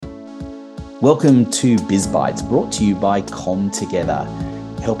Welcome to BizBytes, brought to you by ComTogether,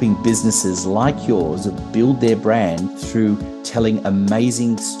 helping businesses like yours build their brand through telling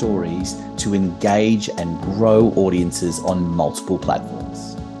amazing stories to engage and grow audiences on multiple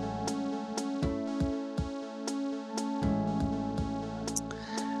platforms.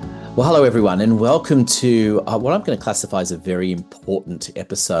 Well, hello everyone, and welcome to what I'm going to classify as a very important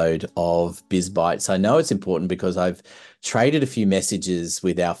episode of BizBytes. I know it's important because I've traded a few messages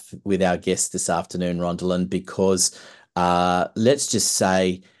with our guest this afternoon, Rondalyn, because let's just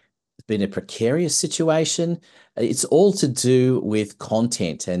say it's been a precarious situation. It's all to do with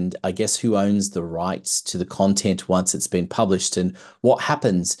content, and I guess who owns the rights to the content once it's been published, and what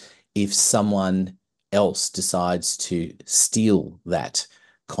happens if someone else decides to steal that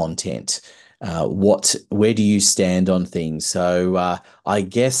content. Where do you stand on things? So I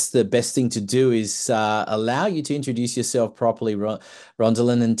guess the best thing to do is allow you to introduce yourself properly,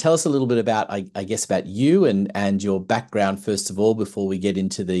 Rondalyn, and tell us a little bit about, I guess, about you and your background first of all, before we get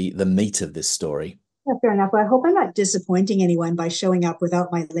into the meat of this story. Yeah, fair enough. Well, I hope I'm not disappointing anyone by showing up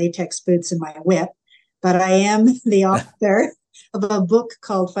without my latex boots and my whip, but I am the author of a book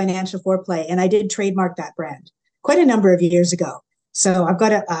called Financial Foreplay, and I did trademark that brand quite a number of years ago. So I've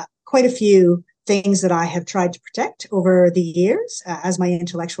got quite a few things that I have tried to protect over the years as my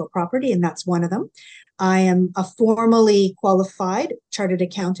intellectual property, and that's one of them. I am a formally qualified chartered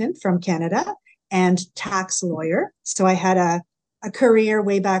accountant from Canada and tax lawyer. So I had a career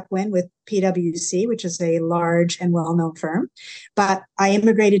way back when with PwC, which is a large and well-known firm. But I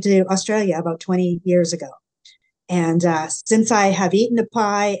immigrated to Australia about 20 years ago. And since I have eaten a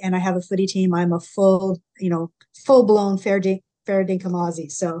pie and I have a footy team, I'm a full-blown fair dinkum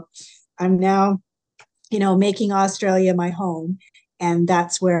Aussie. So I'm now, making Australia my home. And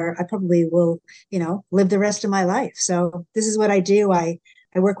that's where I probably will, live the rest of my life. So this is what I do. I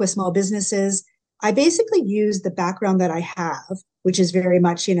work with small businesses. I basically use the background that I have, which is very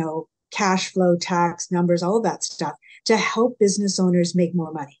much, cash flow, tax, numbers, all of that stuff, to help business owners make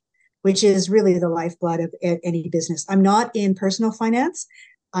more money, which is really the lifeblood of any business. I'm not in personal finance.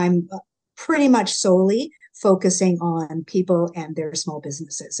 I'm pretty much solely focusing on people and their small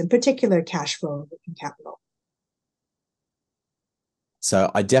businesses, in particular cash flow and capital.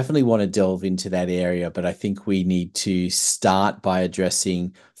 So I definitely want to delve into that area, but I think we need to start by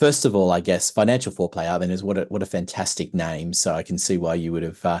addressing, first of all, I guess, Financial Foreplay. I mean, what a fantastic name. So I can see why you would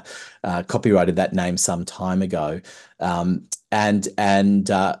have copyrighted that name some time ago. I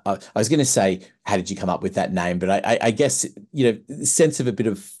was going to say, how did you come up with that name? But I guess, sense of a bit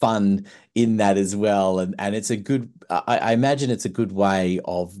of fun in that as well. And it's a good, I imagine it's a good way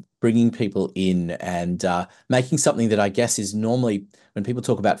of bringing people in and making something that I guess is normally, when people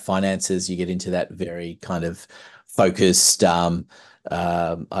talk about finances, you get into that very kind of focused, I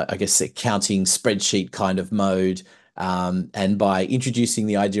guess, accounting spreadsheet kind of mode. And by introducing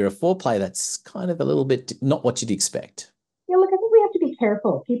the idea of foreplay, that's kind of a little bit not what you'd expect. Yeah, look, I think we have to be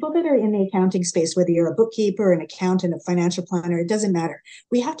careful. People that are in the accounting space, whether you're a bookkeeper, an accountant, a financial planner, it doesn't matter.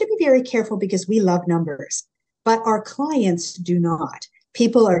 We have to be very careful because we love numbers, but our clients do not.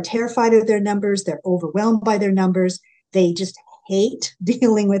 People are terrified of their numbers. They're overwhelmed by their numbers. They just hate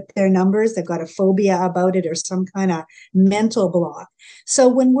dealing with their numbers. They've got a phobia about it or some kind of mental block. So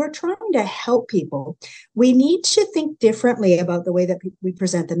when we're trying to help people, we need to think differently about the way that we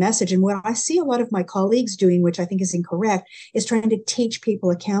present the message. And what I see a lot of my colleagues doing, which I think is incorrect, is trying to teach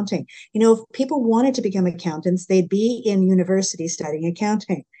people accounting. If people wanted to become accountants, they'd be in university studying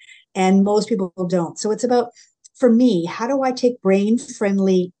accounting. And most people don't. So it's about, for me, how do I take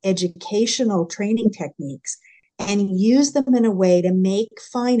brain-friendly educational training techniques and use them in a way to make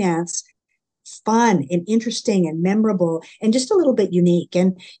finance fun and interesting and memorable and just a little bit unique.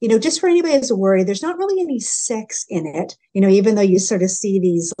 And, just for anybody who's a worry, there's not really any sex in it, even though you sort of see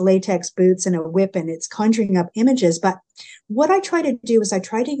these latex boots and a whip and it's conjuring up images. But what I try to do is I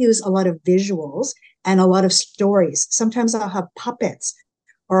try to use a lot of visuals and a lot of stories. Sometimes I'll have puppets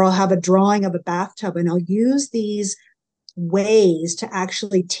or I'll have a drawing of a bathtub, and I'll use these ways to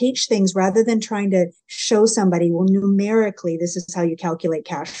actually teach things rather than trying to show somebody, well, numerically, this is how you calculate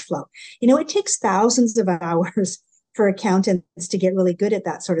cash flow. It takes thousands of hours for accountants to get really good at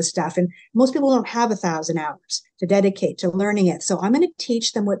that sort of stuff. And most people don't have 1,000 hours to dedicate to learning it. So I'm going to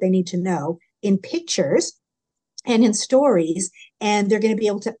teach them what they need to know in pictures and in stories, and they're going to be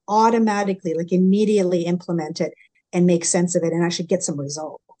able to automatically, like immediately implement it and make sense of it and actually get some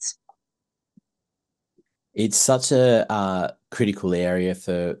results. It's such a critical area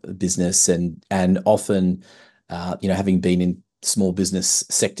for business, and often, having been in small business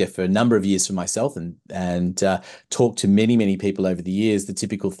sector for a number of years for myself, and talked to many people over the years. The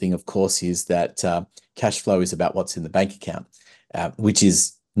typical thing, of course, is that cash flow is about what's in the bank account, which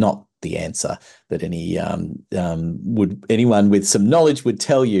is not the answer that anyone with some knowledge would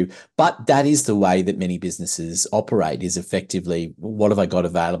tell you. But that is the way that many businesses operate, is effectively, what have I got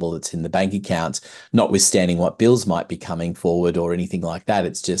available that's in the bank account, notwithstanding what bills might be coming forward or anything like that.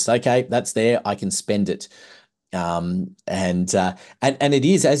 It's just, okay, that's there, I can spend it. And it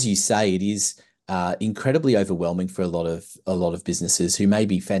is, as you say, it is incredibly overwhelming for a lot of businesses who may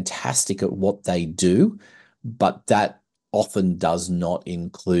be fantastic at what they do, but that often does not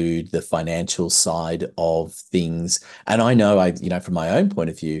include the financial side of things. And I know, from my own point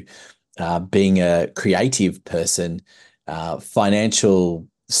of view, being a creative person, financial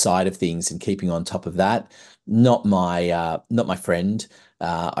side of things and keeping on top of that, not my friend.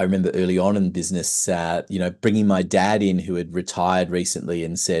 I remember early on in business, bringing my dad in, who had retired recently,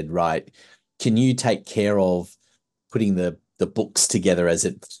 and said, right, can you take care of putting the books together as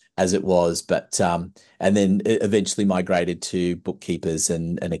it was, but and then it eventually migrated to bookkeepers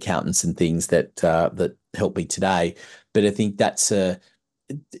and accountants and things that help me today. But I think that's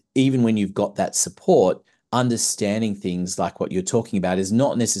even when you've got that support, understanding things like what you're talking about is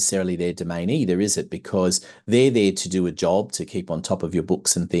not necessarily their domain either, is it? Because they're there to do a job, to keep on top of your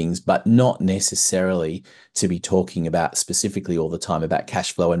books and things, but not necessarily to be talking about specifically all the time about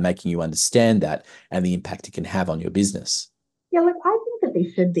cash flow and making you understand that and the impact it can have on your business. Yeah, look, I think that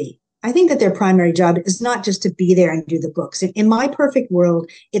they should be. I think that their primary job is not just to be there and do the books. In my perfect world,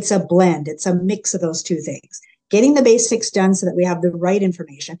 it's a blend. It's a mix of those two things. Getting the basics done so that we have the right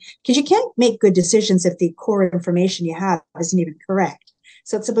information, because you can't make good decisions if the core information you have isn't even correct.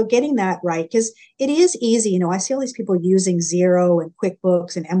 So it's about getting that right, because it is easy. I see all these people using Xero and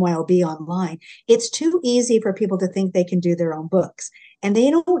QuickBooks and MYOB online. It's too easy for people to think they can do their own books, and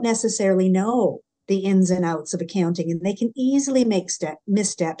they don't necessarily know the ins and outs of accounting, and they can easily make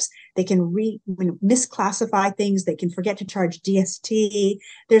missteps. They can misclassify things. They can forget to charge DST.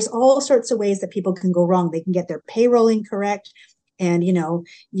 There's all sorts of ways that people can go wrong. They can get their payroll incorrect. And,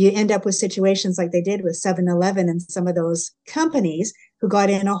 you end up with situations like they did with 7-Eleven and some of those companies who got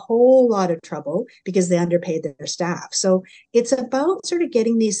in a whole lot of trouble because they underpaid their staff. So it's about sort of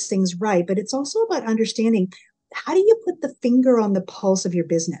getting these things right, but it's also about understanding, how do you put the finger on the pulse of your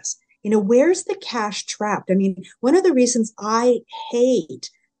business? Where's the cash trapped? I mean, one of the reasons I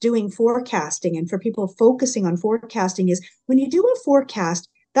hate doing forecasting and for people focusing on forecasting is, when you do a forecast,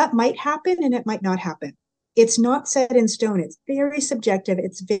 that might happen and it might not happen. It's not set in stone. It's very subjective.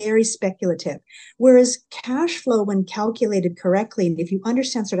 It's very speculative. Whereas cash flow, when calculated correctly, and if you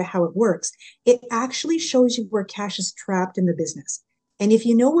understand sort of how it works, it actually shows you where cash is trapped in the business. And if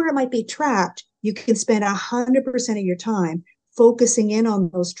you know where it might be trapped, you can spend 100% of your time focusing in on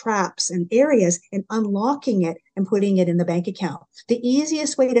those traps and areas and unlocking it and putting it in the bank account. The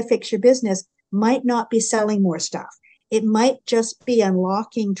easiest way to fix your business might not be selling more stuff. It might just be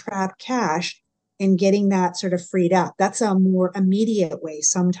unlocking trapped cash and getting that sort of freed up. That's a more immediate way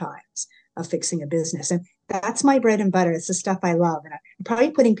sometimes of fixing a business. And that's my bread and butter. It's the stuff I love. And I'm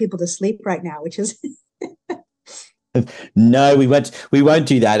probably putting people to sleep right now, which is No, we won't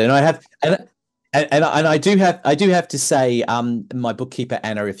do that. And I do have to say, my bookkeeper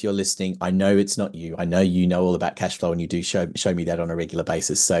Anna, if you're listening, I know it's not you. I know you know all about cash flow, and you do show me that on a regular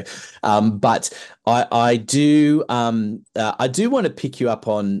basis. So, but I do want to pick you up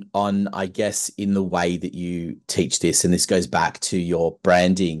on I guess, in the way that you teach this, and this goes back to your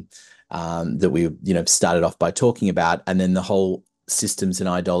branding that we started off by talking about, and then the whole systems and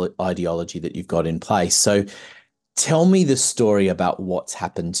ideology that you've got in place. So, tell me the story about what's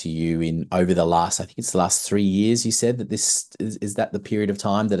happened to you over the last, I think it's the last 3 years. You said that this is that the period of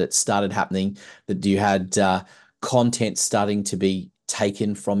time that it started happening, that you had content starting to be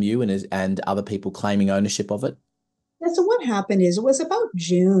taken from you and other people claiming ownership of it? Yeah, so what happened is, it was about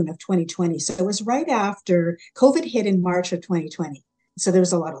June of 2020. So it was right after COVID hit in March of 2020. So there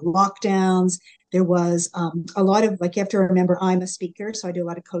was a lot of lockdowns. There was a lot of, like, you have to remember, I'm a speaker, so I do a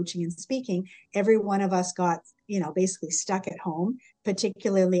lot of coaching and speaking. Every one of us got, basically stuck at home,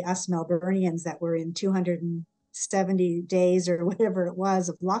 particularly us Melburnians that were in 270 days or whatever it was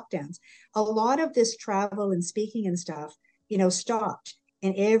of lockdowns. A lot of this travel and speaking and stuff, stopped,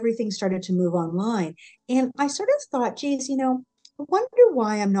 and everything started to move online. And I sort of thought, geez, I wonder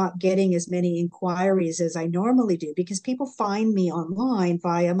why I'm not getting as many inquiries as I normally do, because people find me online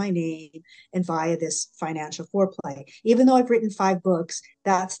via my name and via this financial foreplay. Even though I've written 5 books,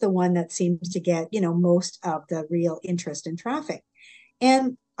 that's the one that seems to get, most of the real interest and traffic.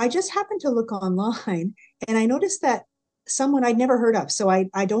 And I just happened to look online, and I noticed that someone I'd never heard of. So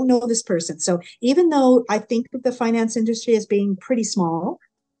I don't know this person. So even though I think of the finance industry as being pretty small,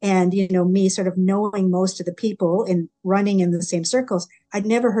 and me sort of knowing most of the people and running in the same circles, I'd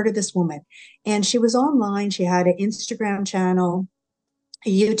never heard of this woman. And she was online. She had an Instagram channel, a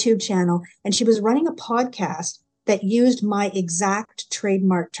YouTube channel, and she was running a podcast that used my exact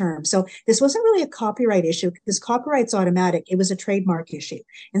trademark term. So this wasn't really a copyright issue because copyright's automatic. It was a trademark issue.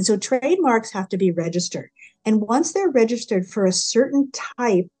 And so trademarks have to be registered. And once they're registered for a certain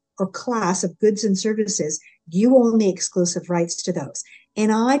type or class of goods and services, you own the exclusive rights to those.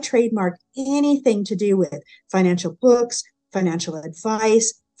 And I trademark anything to do with financial books, financial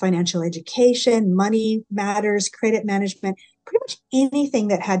advice, financial education, money matters, credit management, pretty much anything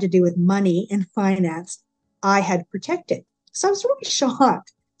that had to do with money and finance, I had protected. So I was really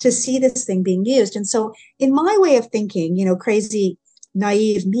shocked to see this thing being used. And so in my way of thinking, crazy,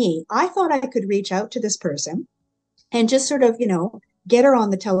 naive me, I thought I could reach out to this person and just sort of, get her on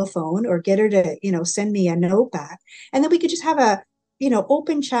the telephone or get her to, send me a note back. And then we could just have a,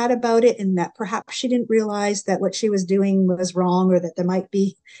 open chat about it, and that perhaps she didn't realize that what she was doing was wrong or that there might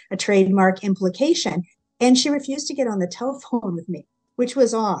be a trademark implication. And she refused to get on the telephone with me, which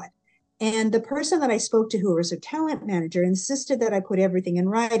was odd. And the person that I spoke to, who was a talent manager, insisted that I put everything in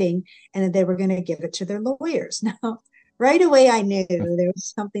writing and that they were going to give it to their lawyers. Now, right away, I knew there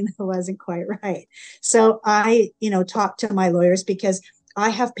was something that wasn't quite right. So I, talked to my lawyers because I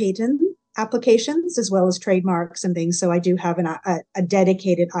have patent applications as well as trademarks and things. So I do have a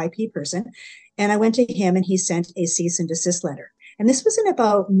dedicated IP person. And I went to him and he sent a cease and desist letter. And this was in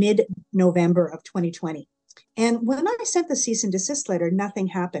about mid-November of 2020. And when I sent the cease and desist letter, nothing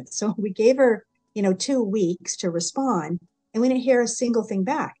happened. So we gave her, 2 weeks to respond, and we didn't hear a single thing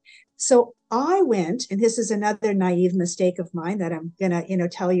back. So I went, and this is another naive mistake of mine that I'm going to,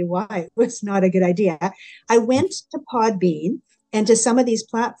 tell you why it was not a good idea. I went to Podbean and to some of these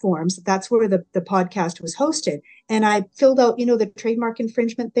platforms. That's where the podcast was hosted. And I filled out, the trademark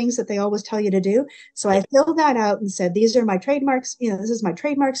infringement things that they always tell you to do. So I filled that out and said, these are my trademarks. This is my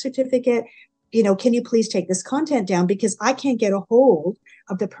trademark certificate. Can you please take this content down because I can't get a hold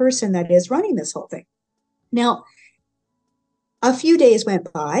of the person that is running this whole thing. Now, a few days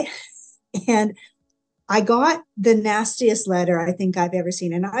went by and I got the nastiest letter I think I've ever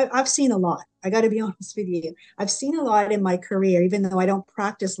seen. And I've seen a lot. I got to be honest with you. I've seen a lot in my career, even though I don't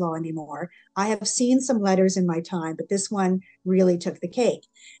practice law anymore. I have seen some letters in my time, but this one really took the cake.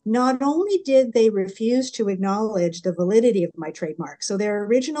 Not only did they refuse to acknowledge the validity of my trademark, so their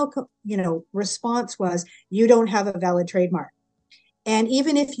original, response was, you don't have a valid trademark. And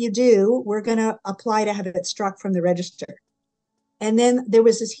even if you do, we're going to apply to have it struck from the register. And then there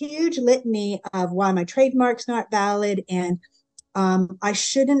was this huge litany of why my trademark's not valid and I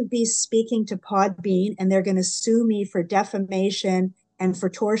shouldn't be speaking to Podbean and they're going to sue me for defamation and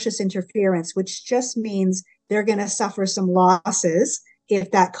for tortious interference, which just means they're going to suffer some losses if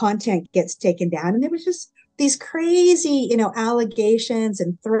that content gets taken down. And there was just these crazy, allegations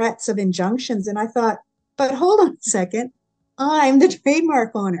and threats of injunctions. And I thought, but hold on a second, I'm the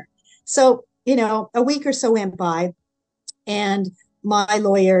trademark owner. So, a week or so went by. And my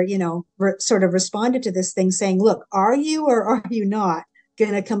lawyer, sort of responded to this thing saying, look, are you or are you not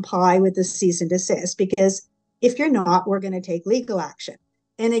going to comply with the cease and desist? Because if you're not, we're going to take legal action.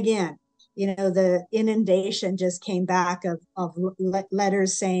 And again, the inundation just came back of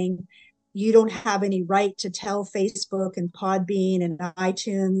letters saying, you don't have any right to tell Facebook and Podbean and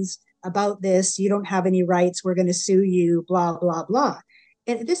iTunes about this. You don't have any rights. We're going to sue you, blah, blah, blah.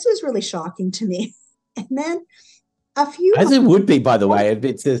 And this was really shocking to me. And then as it would be, by the way,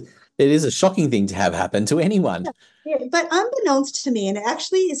 it is a shocking thing to have happen to anyone. Yeah, but unbeknownst to me, and it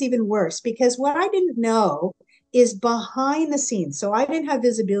actually is even worse because what I didn't know is behind the scenes. So I didn't have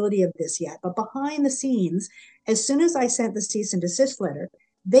visibility of this yet, but behind the scenes, as soon as I sent the cease and desist letter,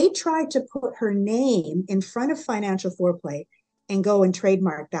 they tried to put her name in front of Financial Foreplay and go and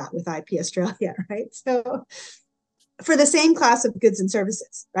trademark that with IP Australia, right? So for the same class of goods and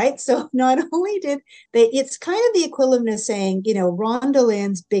services, right? So not only did it's kind of the equivalent of saying, Rhonda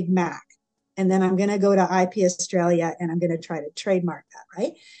Lynn's Big Mac, and then I'm going to go to IP Australia and I'm going to try to trademark that,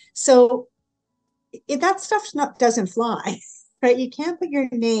 right? So that stuff doesn't fly, right? You can't put your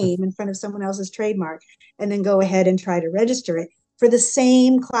name in front of someone else's trademark and then go ahead and try to register it for the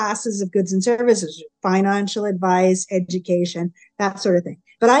same classes of goods and services, financial advice, education, that sort of thing.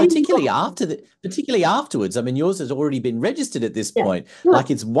 But particularly afterwards. I mean, yours has already been registered at this point. Sure. Like,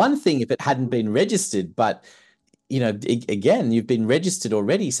 it's one thing if it hadn't been registered, but again, you've been registered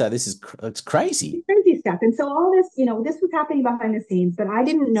already. So it's crazy. It's crazy. stuff. And so all this, this was happening behind the scenes, but I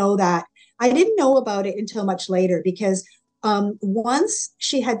didn't know that. I didn't know about it until much later because once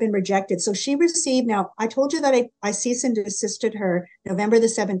she had been rejected, so she received, now I told you that I cease and desisted her November the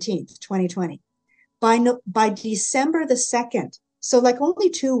 17th, 2020. By December the 2nd, so like only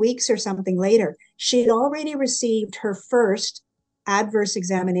 2 weeks or something later, she had already received her first adverse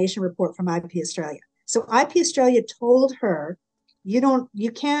examination report from IP Australia. So IP Australia told her,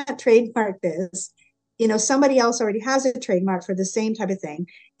 you can't trademark this. Somebody else already has a trademark for the same type of thing.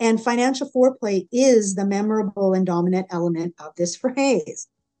 And financial foreplay is the memorable and dominant element of this phrase.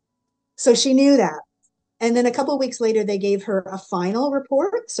 So she knew that. And then a couple of weeks later, they gave her a final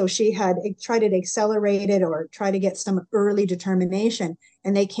report. So she had tried to accelerate it or try to get some early determination.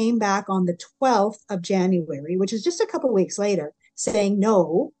 And they came back on the 12th of January, which is just a couple of weeks later, saying,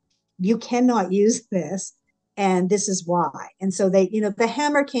 no, you cannot use this. And this is why. And so they, the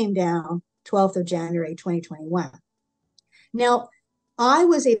hammer came down 12th of January, 2021. Now, I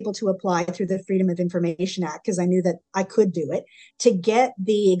was able to apply through the Freedom of Information Act because I knew that I could do it to get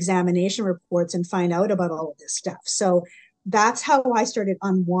the examination reports and find out about all of this stuff. So that's how I started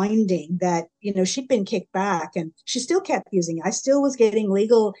unwinding that, she'd been kicked back and she still kept using it. I still was getting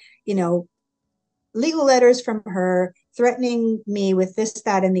legal letters from her threatening me with this,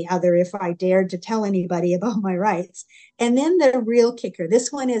 that, and the other if I dared to tell anybody about my rights. And then the real kicker,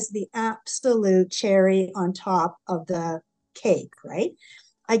 this one is the absolute cherry on top of the cake, right?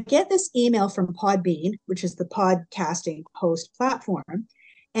 I get this email from Podbean, which is the podcasting host platform,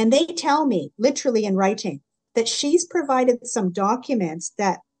 and they tell me literally in writing that she's provided some documents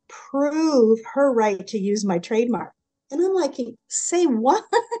that prove her right to use my trademark. And I'm like, say what?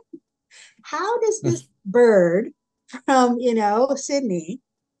 How does this bird from, Sydney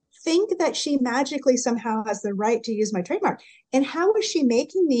think that she magically somehow has the right to use my trademark? And how is she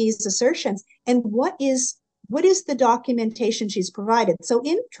making these assertions? And what is the documentation she's provided? So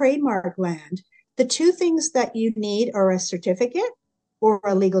in trademark land, the two things that you need are a certificate or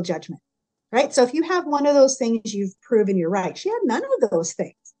a legal judgment, right? So if you have one of those things, you've proven you're right. She had none of those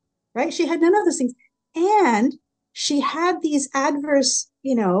things, right? She had none of those things. And she had these adverse,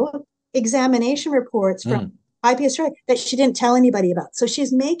 examination reports from IP Australia that she didn't tell anybody about. So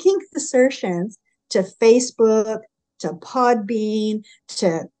she's making assertions to Facebook, to Podbean,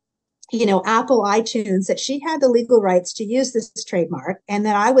 to Apple iTunes that she had the legal rights to use this trademark and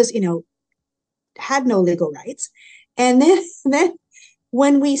that I was, had no legal rights. And then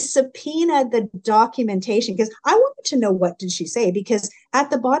when we subpoenaed the documentation, because I wanted to know what did she say, because at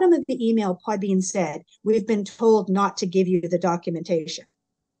the bottom of the email, Podbean said, we've been told not to give you the documentation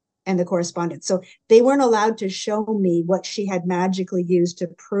and the correspondence. So they weren't allowed to show me what she had magically used to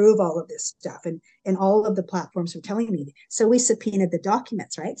prove all of this stuff. And all of the platforms were telling me. So we subpoenaed the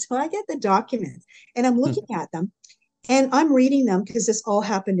documents, right? So I get the documents and I'm looking at them and I'm reading them because this all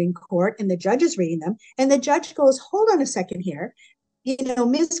happened in court and the judge is reading them. And the judge goes, hold on a second here.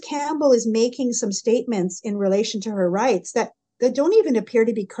 Ms. Campbell is making some statements in relation to her rights that don't even appear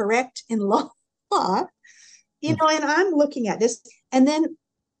to be correct in law. And I'm looking at this. And then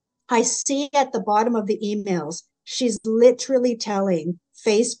I see at the bottom of the emails, she's literally telling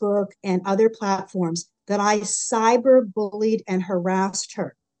Facebook and other platforms that I cyber bullied and harassed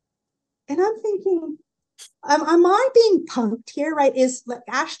her. And I'm thinking, am I being punked here, right? Is like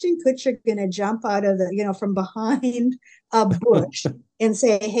Ashton Kutcher going to jump out of from behind a bush and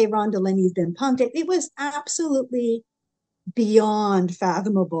say, hey, Rhonda Lynn, you've been punked? It was absolutely beyond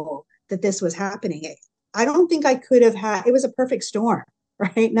fathomable that this was happening. I don't think I could have it was a perfect storm.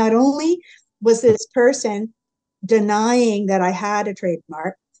 Right? Not only was this person denying that I had a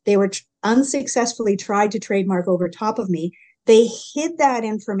trademark, they were unsuccessfully tried to trademark over top of me. They hid that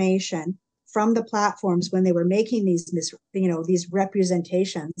information from the platforms when they were making these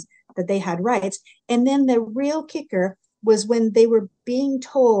representations that they had rights. And then the real kicker was when they were being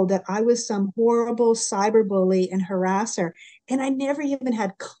told that I was some horrible cyber bully and harasser. And I never even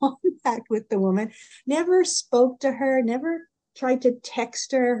had contact with the woman, never spoke to her, never tried to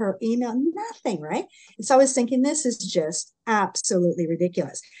text her email, nothing, right? And so I was thinking, this is just absolutely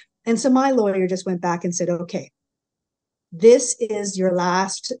ridiculous. And so my lawyer just went back and said, okay, this is your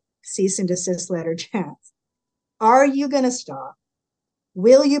last cease and desist letter chance. Are you going to stop?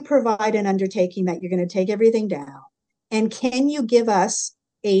 Will you provide an undertaking that you're going to take everything down? And can you give us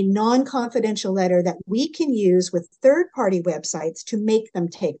a non-confidential letter that we can use with third-party websites to make them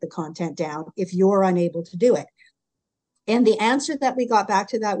take the content down if you're unable to do it? And the answer that we got back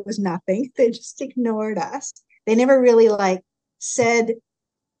to that was nothing. They just ignored us. They never really said,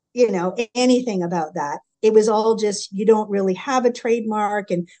 anything about that. It was all just, you don't really have a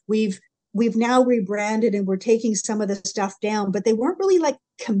trademark and we've we've now rebranded and we're taking some of the stuff down, but they weren't really like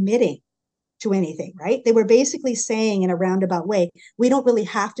committing to anything, right? They were basically saying in a roundabout way, we don't really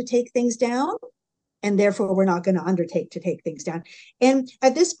have to take things down, and therefore we're not going to undertake to take things down. And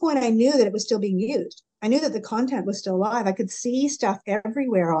at this point, I knew that it was still being used. I knew that the content was still live. I could see stuff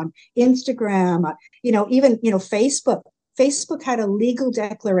everywhere on Instagram, even, Facebook. Facebook had a legal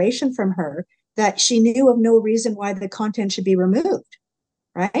declaration from her that she knew of no reason why the content should be removed,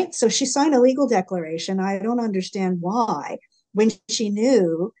 right? So she signed a legal declaration. I don't understand why, when she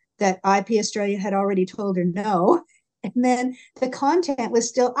knew that IP Australia had already told her no, and then the content was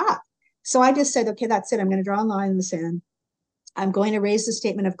still up. So I just said, okay, that's it. I'm going to draw a line in the sand. I'm going to raise the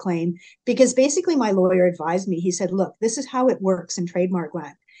statement of claim, because basically my lawyer advised me. He said, look, this is how it works in trademark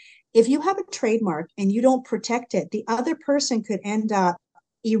land. If you have a trademark and you don't protect it, the other person could end up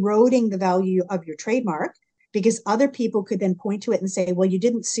eroding the value of your trademark, because other people could then point to it and say, well, you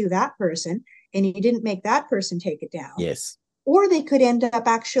didn't sue that person and you didn't make that person take it down. Yes. Or they could end up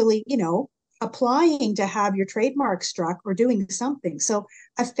actually, applying to have your trademark struck or doing something. So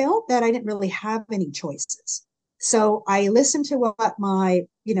I felt that I didn't really have any choices. So I listened to what my,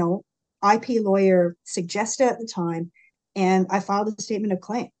 IP lawyer suggested at the time, and I filed a statement of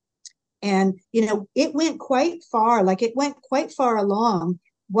claim. And, it went quite far, along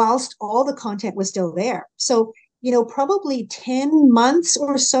whilst all the content was still there. So, probably 10 months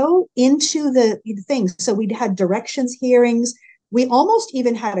or so into the thing. So we'd had directions hearings. We almost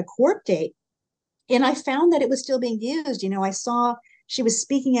even had a court date. And I found that it was still being used. I saw she was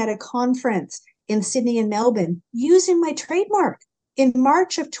speaking at a conference in Sydney and Melbourne using my trademark in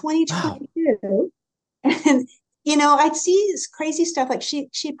March of 2022. Wow. And, I'd see this crazy stuff. Like she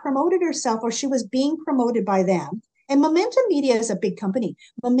promoted herself, or she was being promoted by them. And Momentum Media is a big company.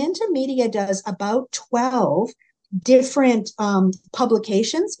 Momentum Media does about 12 different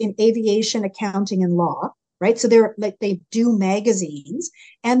publications in aviation, accounting, and law. Right. So they do magazines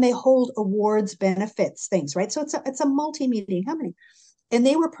and they hold awards, benefits, things. Right. So it's a multimedia company. And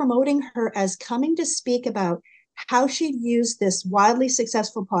they were promoting her as coming to speak about how she'd use this wildly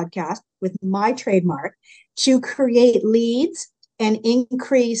successful podcast with my trademark to create leads and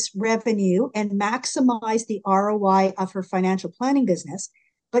increase revenue and maximize the ROI of her financial planning business.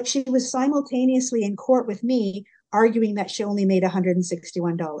 But she was simultaneously in court with me arguing that she only made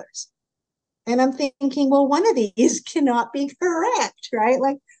 $161. And I'm thinking, well, one of these cannot be correct, right?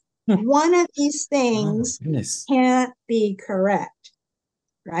 Like one of these things can't be correct,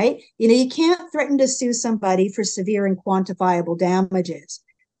 right? You can't threaten to sue somebody for severe and quantifiable damages,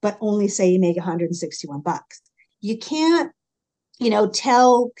 but only say you make $161. You can't,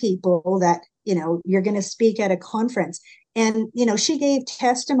 tell people that, you're going to speak at a conference. And, she gave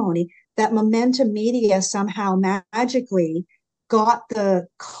testimony that Momentum Media somehow magically got the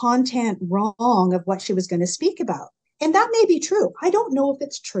content wrong of what she was going to speak about. And that may be true. I don't know if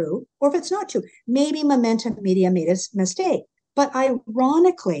it's true or if it's not true. Maybe Momentum Media made a mistake. But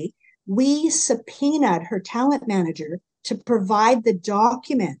ironically, we subpoenaed her talent manager to provide the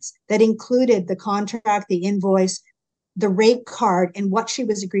documents that included the contract, the invoice, the rate card, and what she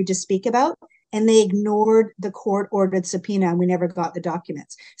was agreed to speak about. And they ignored the court-ordered subpoena, and we never got the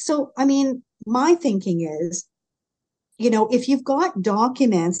documents. So, my thinking is, if you've got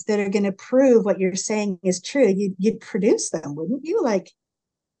documents that are going to prove what you're saying is true, you'd produce them, wouldn't you? Like,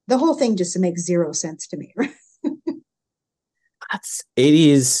 the whole thing just makes zero sense to me. It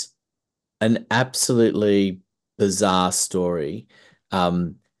is an absolutely bizarre story,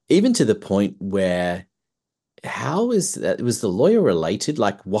 even to the point where, how is that? Was the lawyer related?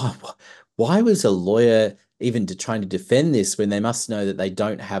 Like, why was a lawyer even trying to defend this when they must know that they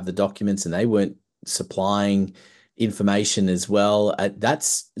don't have the documents and they weren't supplying information as well? That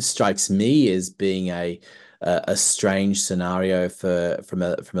strikes me as being a strange scenario from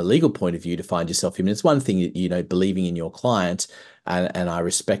a legal point of view to find yourself in. It's one thing, believing in your client, and I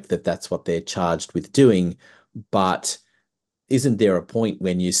respect that that's what they're charged with doing, but isn't there a point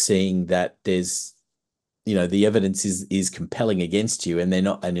when you're seeing that there's, the evidence is compelling against you, and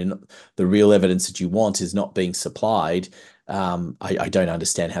the real evidence that you want is not being supplied? I don't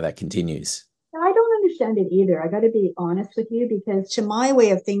understand how that continues. I don't understand it either. I got to be honest with you, because to my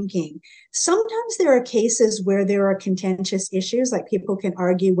way of thinking, sometimes there are cases where there are contentious issues, like people can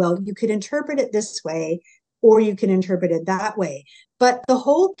argue, well, you could interpret it this way, or you can interpret it that way. But the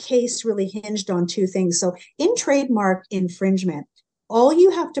whole case really hinged on two things. So in trademark infringement, all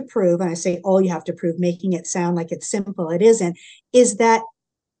you have to prove, and I say all you have to prove, making it sound like it's simple, it isn't, is that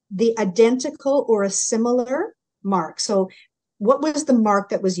the identical or a similar mark. So what was the mark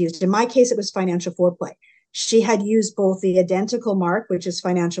that was used? In my case, it was financial foreplay. she had used both the identical mark, which is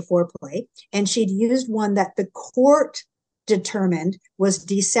financial foreplay, and she'd used one that the court determined was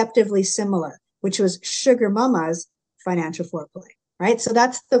deceptively similar, which was Sugar Mama's financial foreplay, right? So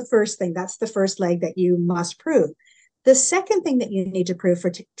that's the first thing. That's the first leg that you must prove. The second thing that you need to prove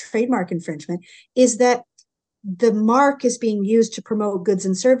for trademark infringement is that the mark is being used to promote goods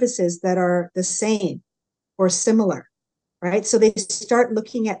and services that are the same or similar, right? So they start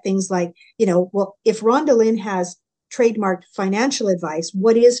looking at things like, well, if Rhonda Lynn has trademarked financial advice,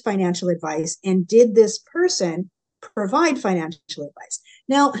 what is financial advice? And did this person provide financial advice?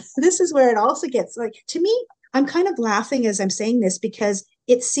 Now, this is where it also gets like, to me, I'm kind of laughing as I'm saying this because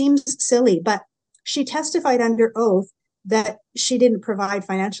it seems silly, but she testified under oath that she didn't provide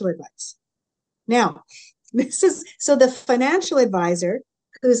financial advice. Now, so the financial advisor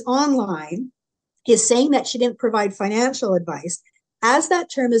who's online is saying that she didn't provide financial advice as that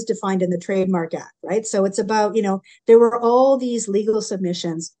term is defined in the Trademark Act, right? So it's about, there were all these legal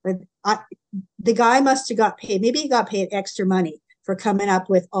submissions. The guy must have got paid. Maybe he got paid extra money for coming up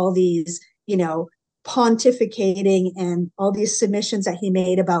with all these, pontificating and all these submissions that he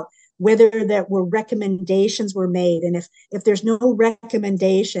made about whether there were recommendations were made. And if there's no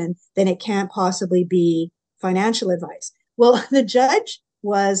recommendation, then it can't possibly be financial advice. Well, the judge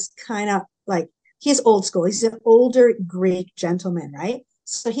was kind of like, he's old school. He's an older Greek gentleman, right?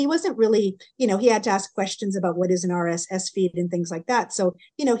 So he wasn't really, he had to ask questions about what is an RSS feed and things like that. So,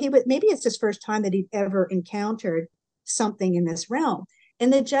 maybe it's his first time that he'd ever encountered something in this realm.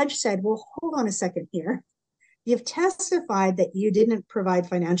 And the judge said, well, hold on a second here. You've testified that you didn't provide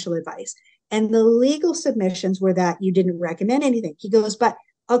financial advice. And the legal submissions were that you didn't recommend anything. He goes, but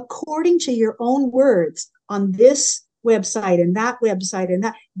according to your own words on this website and that,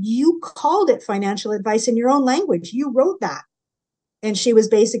 you called it financial advice in your own language. You wrote that. And she was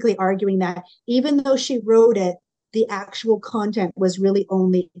basically arguing that even though she wrote it, the actual content was really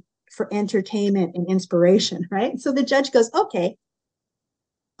only for entertainment and inspiration, right? So the judge goes, okay,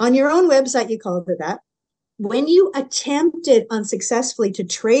 on your own website, you called it that. When you attempted unsuccessfully to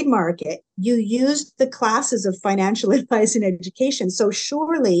trademark it, you used the classes of financial advice and education. So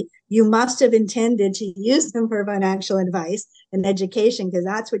surely you must have intended to use them for financial advice and education because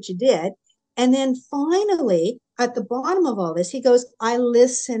that's what you did. And then finally, at the bottom of all this, he goes, I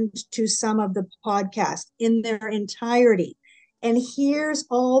listened to some of the podcast in their entirety. And here's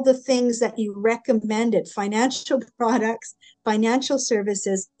all the things that you recommended, financial products, financial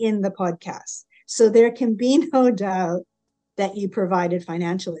services in the podcast. So there can be no doubt that you provided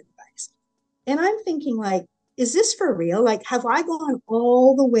financial advice. And I'm thinking like, is this for real? Like, have I gone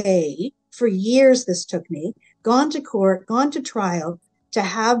all the way for years? This took me, gone to court, gone to trial to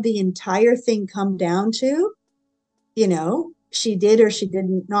have the entire thing come down to, she did or she did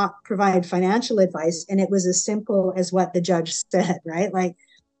not provide financial advice. And it was as simple as what the judge said, right? Like,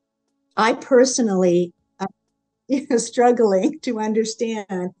 I personally struggling to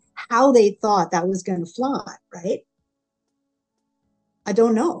understand how they thought that was going to fly, right? I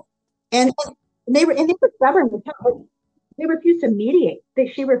don't know. And they were stubborn. They refused to mediate.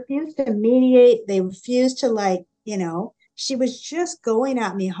 She refused to mediate. They refused to she was just going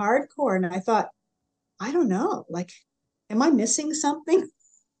at me hardcore. And I thought, I don't know, am I missing something?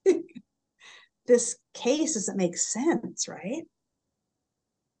 This case doesn't make sense, right?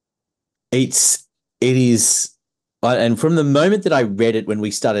 It is. And from the moment that I read it, when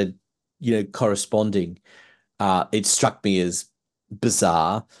we started, corresponding, it struck me as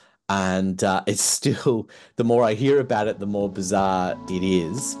bizarre. And it's still, the more I hear about it, the more bizarre it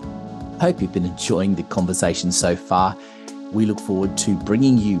is. I hope you've been enjoying the conversation so far. We look forward to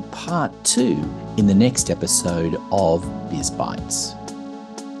bringing you part 2 in the next episode of BizBytes.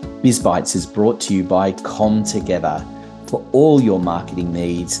 BizBytes is brought to you by ComTogether for all your marketing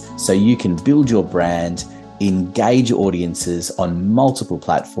needs so you can build your brand, engage audiences on multiple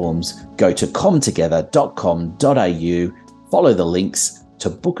platforms. Go to comtogether.com.au, follow the links to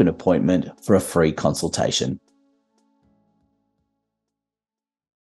book an appointment for a free consultation.